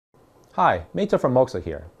Hi, Meta from MOXA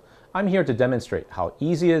here. I'm here to demonstrate how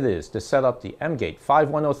easy it is to set up the MGate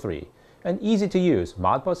 5103, an easy-to-use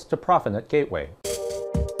Modbus to Profinet gateway.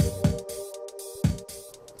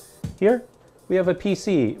 Here, we have a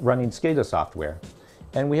PC running SCADA software,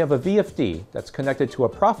 and we have a VFD that's connected to a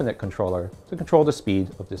Profinet controller to control the speed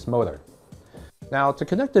of this motor. Now, to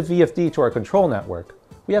connect the VFD to our control network,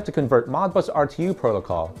 we have to convert Modbus RTU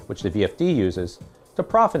protocol, which the VFD uses, to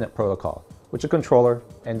Profinet protocol, which the controller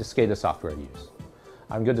and the SCADA software use.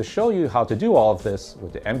 I'm going to show you how to do all of this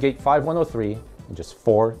with the MGate 5103 in just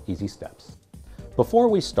 4 easy steps. Before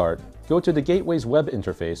we start, go to the Gateway's web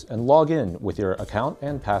interface and log in with your account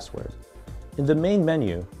and password. In the main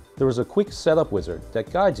menu, there is a quick setup wizard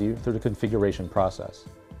that guides you through the configuration process.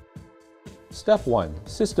 Step 1.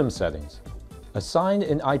 System Settings. Assign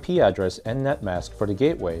an IP address and net mask for the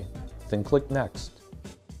gateway, then click Next.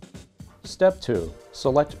 Step 2.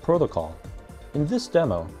 Select Protocol. In this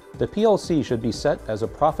demo, the PLC should be set as a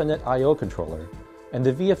Profinet I/O controller and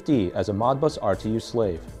the VFD as a Modbus RTU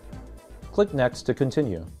slave. Click Next to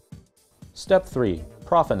continue. Step 3.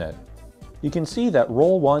 Profinet. You can see that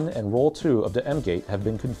Role 1 and Role 2 of the MGate have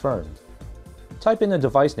been confirmed. Type in a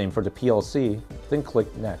device name for the PLC, then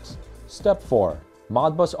click Next. Step 4.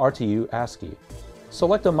 Modbus RTU ASCII.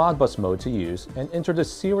 Select a Modbus mode to use and enter the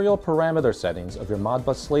serial parameter settings of your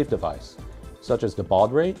Modbus slave device, such as the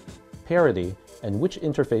baud rate, parity, and which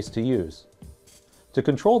interface to use. To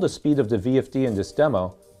control the speed of the VFD in this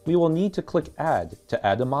demo, we will need to click Add to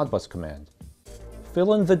add a Modbus command.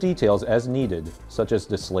 Fill in the details as needed, such as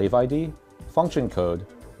the slave ID, function code,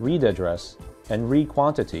 read address, and read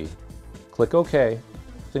quantity. Click OK,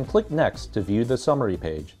 then click Next to view the summary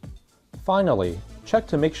page. Finally, check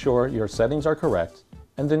to make sure your settings are correct,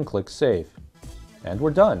 and then click Save. And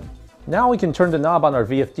we're done. Now we can turn the knob on our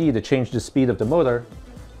VFD to change the speed of the motor,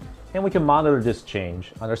 and we can monitor this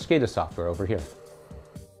change on our SCADA software over here.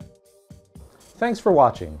 Thanks for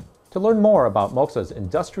watching. To learn more about MOXA's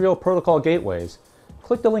industrial protocol gateways,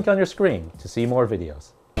 click the link on your screen to see more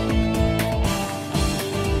videos.